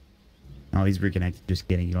 Oh, he's reconnected. Just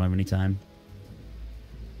kidding. You don't have any time.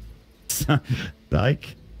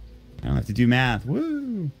 Like, I don't have to do math.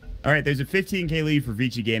 Woo! All right, there's a 15k lead for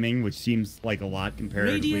Vici Gaming, which seems like a lot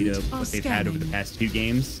comparatively to what they've had over the past 2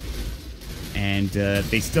 games. And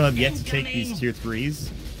they still have yet to take these tier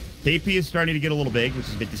 3s. KP is starting to get a little big, which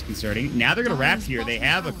is a bit disconcerting. Now they're going to wrap here. They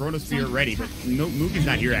have a Chronosphere ready, but Moogie's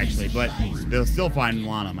not here, actually. But they'll still find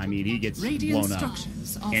Lanham. I mean, he gets blown up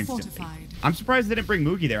instantly. I'm surprised they didn't bring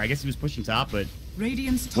Moogie there. I guess he was pushing top, but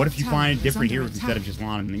what if you find different heroes instead of just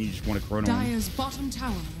Lanham, and then you just want a Chrono? Dire's bottom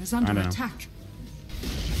tower is under attack.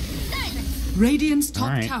 Radiant's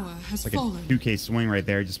top tower has fallen. 2k swing right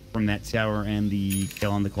there, just from that tower and the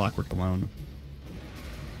kill on the Clockwork alone.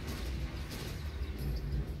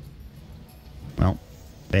 Well,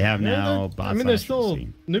 they have now. I mean, they're still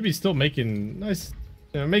Newbee's still making nice,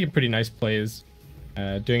 making pretty nice plays,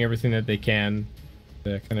 doing everything that they can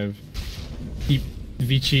to kind of keep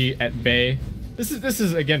Vici at bay. This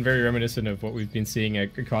is again very reminiscent of what we've been seeing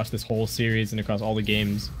across this whole series and across all the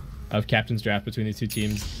games of Captain's Draft between these two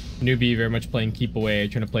teams. Newbee very much playing keep away,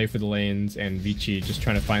 trying to play for the lanes, and Vici just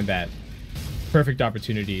trying to find that perfect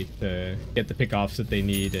opportunity to get the pickoffs that they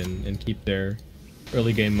need and keep their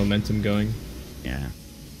early game momentum going. Yeah.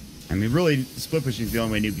 I mean, really, split pushing is the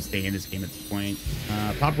only way Newbie's staying in this game at this point.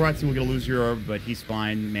 Paparazzi will get a loser orb, but he's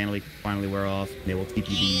fine. Manly finally wear off. They will TP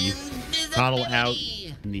the Coddle out,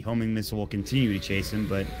 and the homing missile will continue to chase him,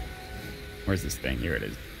 but where's this thing? Here it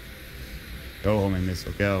is. Go, homing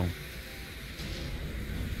missile, go.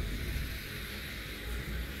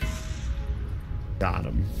 Got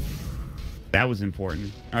him. That was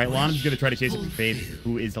important. All right, Lanham's going to try to chase it for Faith,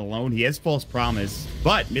 who is alone. He has False Promise,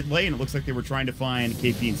 but mid lane, it looks like they were trying to find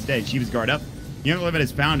KP instead. She was guard up. Young 11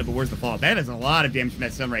 has found it, but where's the fall? That is a lot of damage from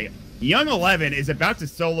that Sunray. Young 11 is about to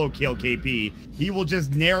solo kill KP. He will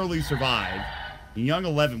just narrowly survive. Young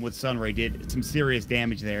 11 with Sunray did some serious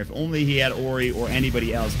damage there. If only he had Ori or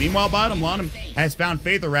anybody else. Meanwhile, bottom, Lanham has found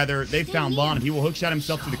Faith, or rather, they've found Lanham. He will hookshot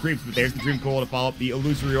himself to the creeps, but there's the Dream Coil to follow up the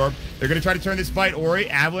Illusory Orb. They're going to try to turn this fight. Ori,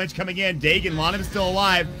 Avalanche coming in. Dagon, Lanham is still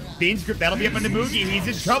alive. Fiend's Grip, that'll be up on the Moogie. He's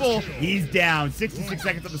in trouble. He's down. 66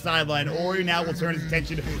 seconds on the sideline. Ori now will turn his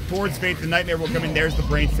attention towards Faith. The Nightmare will come in. There's the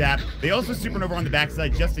Brain Sap. They also Supernova on the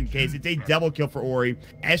backside just in case. It's a double kill for Ori.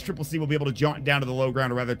 SCCC will be able to jaunt down to the low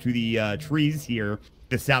ground, or rather to the trees here.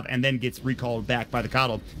 The south, and then gets recalled back by the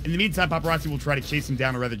Coddle. In the meantime, Paparazzi will try to chase him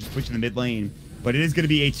down, or rather just push in the mid lane. But it is going to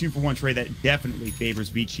be a 2-for-1 trade that definitely favors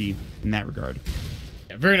Vici in that regard.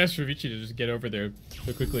 Yeah, very nice for Vici to just get over there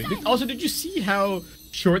so quickly. Also, did you see how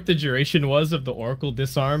short the duration was of the Oracle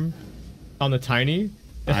disarm on the Tiny?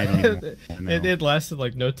 I don't know. It lasted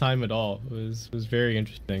like no time at all. It was very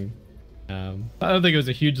interesting. I don't think it was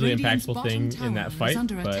a hugely impactful thing in that fight,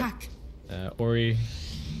 but Ori,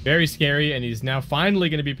 very scary, and he's now finally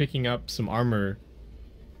going to be picking up some armor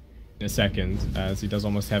in a second, as he does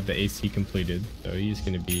almost have the AC completed. So he's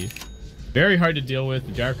going to be very hard to deal with.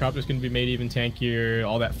 The Gyrocopter is going to be made even tankier.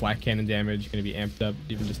 All that flat cannon damage going to be amped up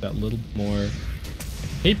even just that little more.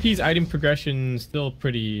 AP's item progression still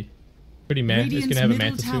pretty pretty meh. It's gonna have a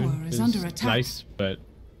Mantis tower soon. is under attack. Nice, but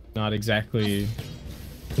not exactly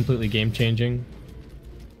completely game changing.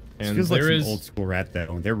 And feels like some old school rat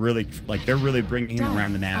though. They're really bringing him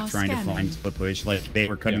around the map, trying to find split push. Like they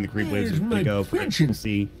were cutting the creep waves as they go. We'll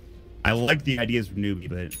see. I like the ideas from Newbee,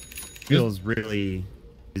 but it feels really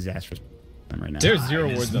disastrous right now. There's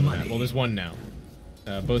 0 wards on that. Well, there's 1 now.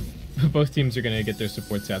 Both teams are gonna get their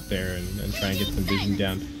supports out there and try and get some vision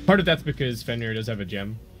down. Part of that's because Fenrir does have a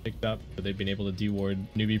gem picked up, but they've been able to deward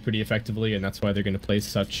Newbee pretty effectively, and that's why they're gonna play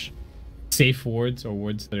such safe wards, or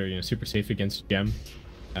wards that are super safe against gem.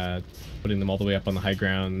 Putting them all the way up on the high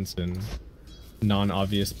grounds and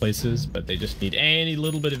non-obvious places, but they just need any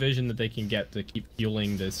little bit of vision that they can get to keep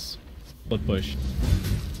fueling this split push.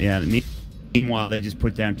 Yeah, meanwhile, they just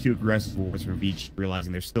put down 2 aggressive wards for Vici,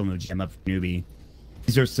 realizing there's still no gem up for Newbee.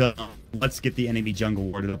 These are so, let's get the enemy jungle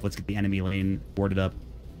warded up, let's get the enemy lane warded up.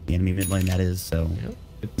 The enemy mid lane, that is, so.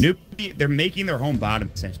 Newbee, they're making their home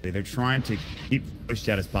bottom, essentially. They're trying to keep pushed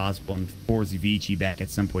out as possible and force Vici back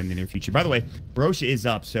at some point in the near future. By the way, Roche is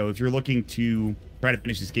up, so if you're looking to try to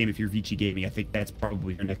finish this game, if you're Vici gaming, I think that's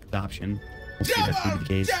probably your next option. We'll see if that's going to be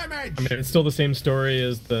the case. I mean, it's still the same story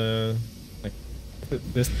as the, like,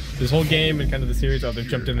 this whole game and kind of the series. Oh, they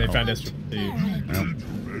jumped in, they found Esther.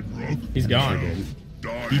 He's gone.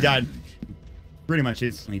 He died pretty much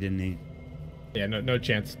instantly, didn't he? Yeah, no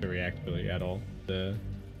chance to react really at all.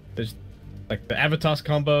 There's like the Avatos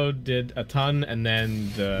combo did a ton, and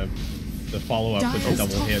then the follow-up with the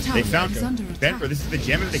double hit. They found Benfer. This is the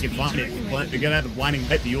gem if they can find it. They're gonna have the blinding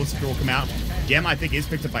light. The Yule Scroll come out. Gem, I think, is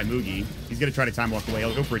picked up by Mugi. He's gonna try to time walk away.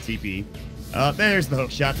 He'll go for a TP. There's the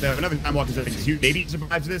hook shot though. Another time walk is up. Maybe he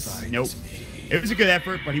survives this. Nope. It was a good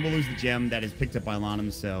effort, but he will lose the gem that is picked up by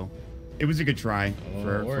Lanham. So it was a good try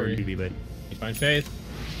for Newbee, but he finds faith.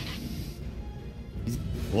 He's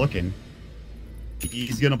looking.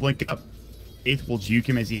 He's gonna blink up. Faith will juke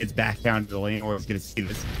him as he gets back down to the lane, or he's gonna see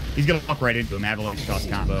this. He's gonna walk right into him. Avalanche toss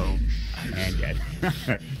combo, and dead.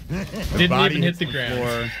 Didn't even hit the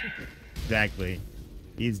ground. Exactly.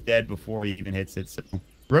 He's dead before he even hits it. So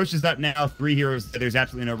Roche is up now. 3 heroes. There's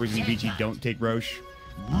absolutely no reason Vici don't take Roche,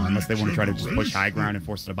 unless they want to try to just push high ground and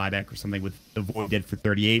force it a buyback or something with the Void dead for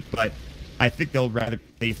 38. But I think they'll rather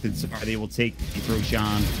safe than sorry. They will take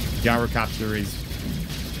Roshan. Gyrocopter is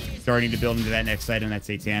starting to build into that next site, and that's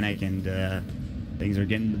Satanic, and things are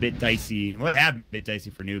getting a bit dicey. Well, have a bit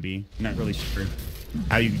dicey for Newbee. I'm not really sure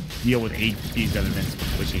how you deal with HPs other than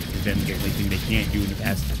pushing, because then the only thing they can't do in the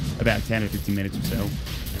past about 10 or 15 minutes or so.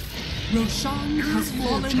 Roshan has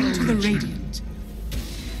fallen to the Radiant.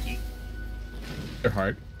 Their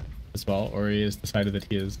heart as well. Ori has decided that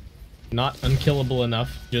he is not unkillable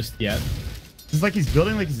enough just yet. It's like he's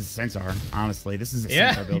building like he's a Centaur, honestly. This is a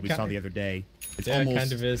Centaur build we saw the other day. It's almost,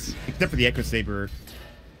 kind of is. Except for the Echo Saber,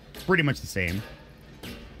 pretty much the same.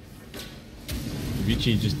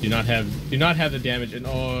 Vici just do not have the damage, and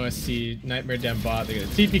I see Nightmare down bot. They got a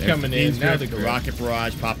TP coming in. Now the Rocket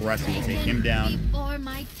Barrage, Paparazzi will take him down.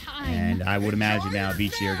 And I would imagine now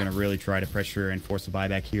Vici are going to really try to pressure and force a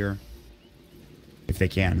buyback here, if they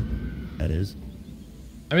can. That is.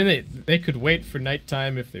 I mean, they could wait for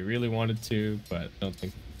nighttime if they really wanted to, but I don't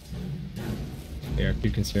think they are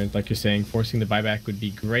too concerned. Like you're saying, forcing the buyback would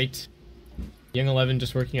be great. Young 11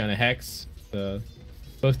 just working on a Hex.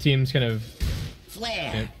 Both teams kind of...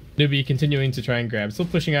 Newbee continuing to try and grab, still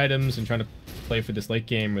pushing items and trying to play for this late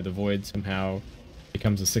game where the Void somehow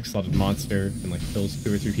becomes a 6-slotted monster and like kills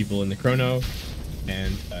 2 or 3 people in the chrono.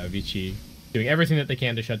 And Vici doing everything that they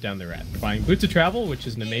can to shut down the rat. They're buying Boots of Travel, which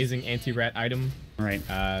is an amazing anti-rat item. Right.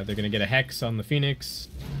 They're going to get a Hex on the Phoenix.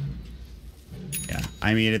 Yeah,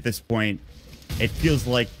 I mean, at this point, it feels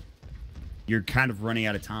like you're kind of running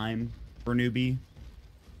out of time for Newbee.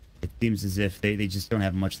 It seems as if they just don't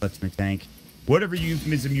have much left in the tank. Whatever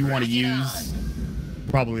euphemism you want to use,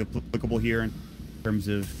 probably applicable here in terms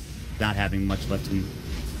of not having much left in.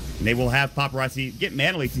 And they will have Paparazzi get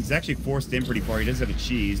Manly since he's actually forced in pretty far. He does have a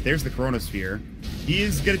cheese. There's the Chronosphere. He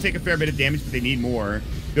is going to take a fair bit of damage, but they need more.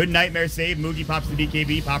 Good Nightmare save. Mugi pops the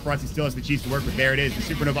BKB. Paparazzi still has the cheese to work with. There it is.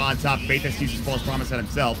 The Supernova on top. Faith has used his false promise on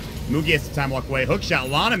himself. Mugi has to time walk away.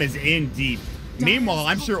 Hookshot. Lanham is in deep. Meanwhile,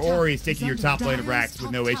 I'm sure Ori is taking your top lane of Rax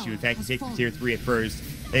with no issue. In fact, he takes the tier 3 at first.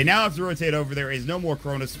 They now have to rotate over. There is no more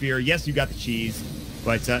Chronosphere. Yes, you got the cheese.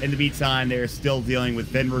 But in the meantime, they're still dealing with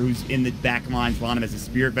Fenrir, who's in the back lines. Lanham has a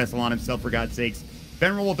Spirit Vessel on himself, for God's sakes.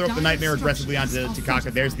 Fenrir will throw up the Nightmare aggressively onto Kaka.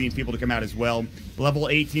 There's the people to come out as well. Level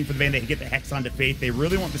 18 for the Bane. They can get the Hex onto Faith. They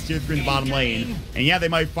really want the steer through in the bottom lane. And yeah, they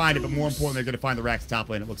might find it, but more important, they're going to find the Rax top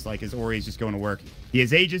lane, it looks like, as Ori is just going to work. He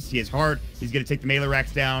has Aegis. He has Heart. He's going to take the melee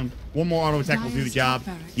Rax down. One more auto attack will do the job.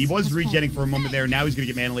 He was regenning for a moment there. Now he's going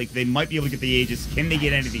to get Mana Leak. They might be able to get the Aegis. Can they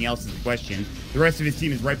get anything else is the question. The rest of his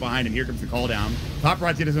team is right behind him. Here comes the call down.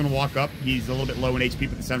 Paparazzi doesn't want to walk up. He's a little bit low in HP,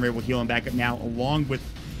 but the Sunray will heal him back up now, along with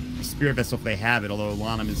the Spirit Vessel if they have it, although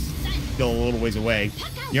Lanham is still a little ways away.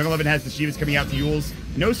 Young 11 has the Shivas coming out to Yules.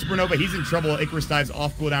 No Supernova. He's in trouble. Icarus dives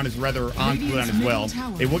off cooldown is rather on cooldown as well.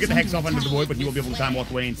 They will get the Hex off under the Void, but he will be able to time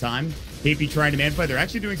walk away in time. KP trying to manify. They're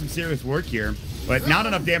actually doing some serious work here, but not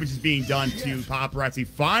enough damage is being done to Paparazzi.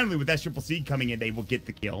 Finally, with that Triple C coming in, they will get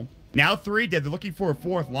the kill. Now 3 dead. They're looking for a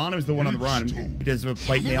 4th. Lana is the one on the run. He does have a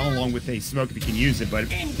Plate Mail along with a Smoke if he can use it, but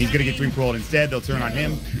he's going to get Dream Coiled instead. They'll turn on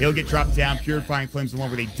him. He'll get dropped down. Purifying Flames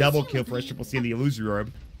along with a double kill for Triple C in the Illusory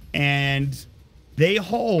Orb. And they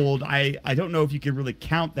hold. I don't know if you can really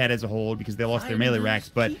count that as a hold because they lost their melee racks,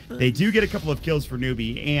 but they do get a couple of kills for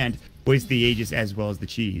Newbee and waste the Aegis as well as the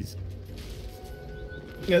cheese.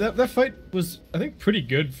 Yeah, that fight was, I think, pretty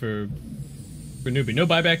good for Newbee. No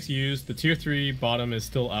buybacks used. The tier 3 bottom is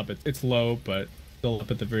still up. It's low, but still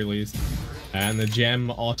up at the very least. And the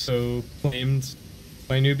gem also claimed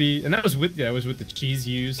by Newbee, and that was with the cheese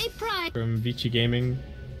used from Vici Gaming.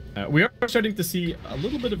 We are starting to see a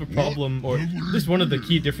little bit of a problem, or at least one of the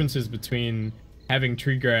key differences between having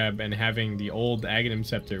Tree Grab and having the old Aghanim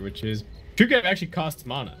Scepter, which is Tree Grab actually costs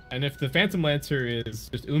mana, and if the Phantom Lancer is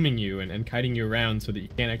just ooming you and kiting you around so that you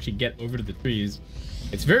can't actually get over to the trees,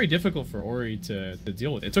 it's very difficult for Ori to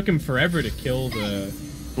deal with. It took him forever to kill the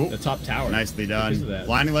top tower. Nicely done.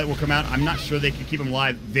 Blinding Light will come out. I'm not sure they can keep him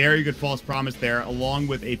alive. Very good false promise there, along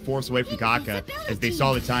with a force away from Kaka as they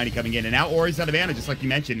saw the Tiny coming in. And now Ori's out of mana, just like you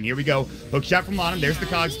mentioned. And here we go. Hook shot from Lanham. There's the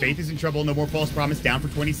Cogs. Faith is in trouble. No more false promise. Down for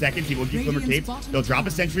 20 seconds. He will keep Glimmer Cape. They'll drop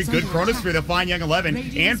a Sentry. Good Chronosphere. They'll find Young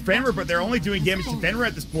 11 and Fenrir, but they're only doing damage to Fenrir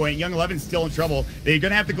at this point. Young 11's still in trouble. They're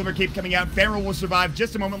going to have the Glimmer Cape coming out. Fenrir will survive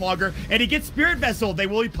just a moment longer, and he gets Spirit Vessel. They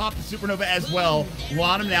will pop the Supernova as well.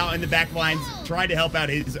 Lanham now in the back lines trying to help out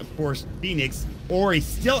his, of course, Phoenix. Ori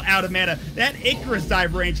still out of mana. That Icarus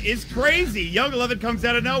dive range is crazy. Young 11 comes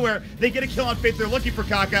out of nowhere. They get a kill on Faith. They're looking for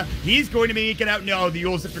Kaka. He's going to make it out. No, the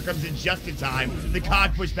Yule Sifter comes in just in time. The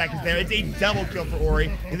Cog pushback is there. It's a double kill for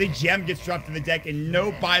Ori. And the gem gets dropped to the deck and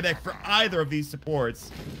no buyback for either of these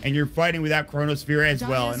supports. And you're fighting without Chronosphere as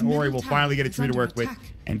well. And Ori will finally get a tree to work with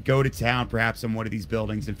and go to town perhaps on one of these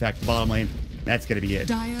buildings. In fact, the bottom lane, that's going to be it.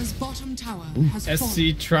 Dire's bottom tower has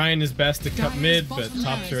SC trying his best to cut mid, but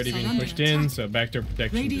top's already being pushed in, so backdoor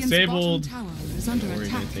protection disabled. Ori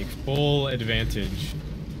going to take full advantage.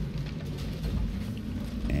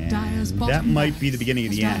 And that might be the beginning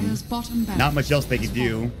of the end. Not much else they could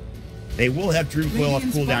do. They will have Dream Coil off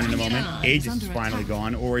cooldown in a moment. Aegis is finally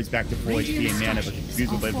gone. Ori's back to full HP and mana, but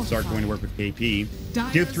Confusal Blade will start going to work with KP.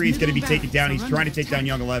 Tier 3 is going to be taken down. He's trying to take down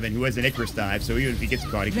Young 11, who has an Icarus dive, so even if he gets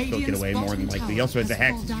caught, he can still get away more than likely. He also has a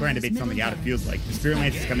Hex. He's trying to bait something out, it feels like. The Spirit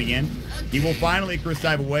Lance is coming in. He will finally Icarus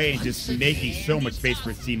dive away and just making so much space for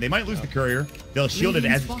his team. They might lose the Courier. They'll shield it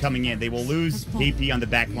as it's coming in. They will lose KP on the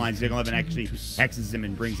back lines. Young 11 actually hexes him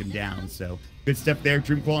and brings him down, so good stuff there.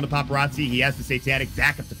 Dream Coil into Paparazzi. He has the Satanic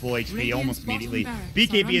back up to full HP almost immediately.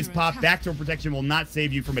 BKB is popped. Backdoor protection will not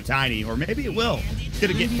save you from a Tiny, or maybe it will. It's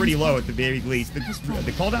going to get pretty low at the very least.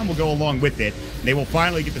 The call down will go along with it. They will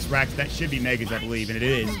finally get this Rax. That should be Megas, I believe, and it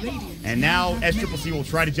is. And now SCCC will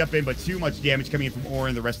try to jump in, but too much damage coming in from Ori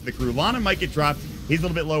and the rest of the crew. Lana might get dropped. He's a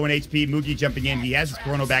little bit low in HP. Mugi jumping in. He has his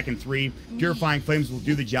Chrono back in 3. Purifying Flames will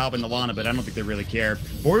do the job in the Lana, but I don't think they really care.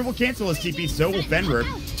 Ori will cancel his TP, so will Fenrir.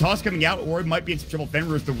 Toss coming out. Ori might be in some trouble.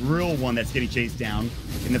 Fenrir is the real one that's getting chased down.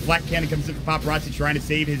 And the Black Cannon comes in for Paparazzi trying to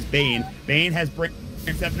save his Bane. Bane has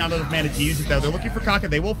except not enough mana to use it though. They're looking for Kaka.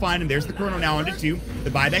 They will find him. There's the Chrono now under 2. The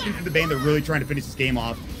buyback into the Bane. They're really trying to finish this game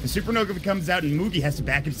off. The Supernova comes out and Mugi has to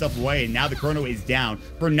back himself away, and now the Chrono is down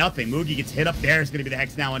for nothing. Mugi gets hit up there. It's going to be the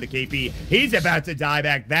Hex now onto KP. He's about to die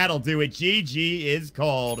back. That'll do it. GG is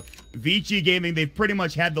called. Vici Gaming, they've pretty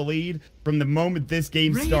much had the lead from the moment this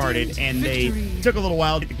game started, and they took a little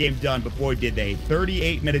while to get the game done, but boy did they.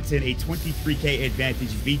 38 minutes in, a 23k advantage.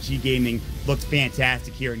 Vici Gaming looks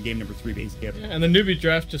fantastic here in game number 3, basically. Yeah, and the Newbee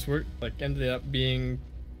draft just worked, ended up being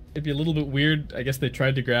maybe a little bit weird. I guess they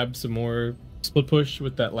tried to grab some more split push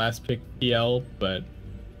with that last pick PL, but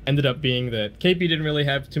ended up being that KP didn't really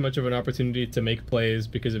have too much of an opportunity to make plays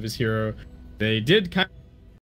because of his hero. They did kind of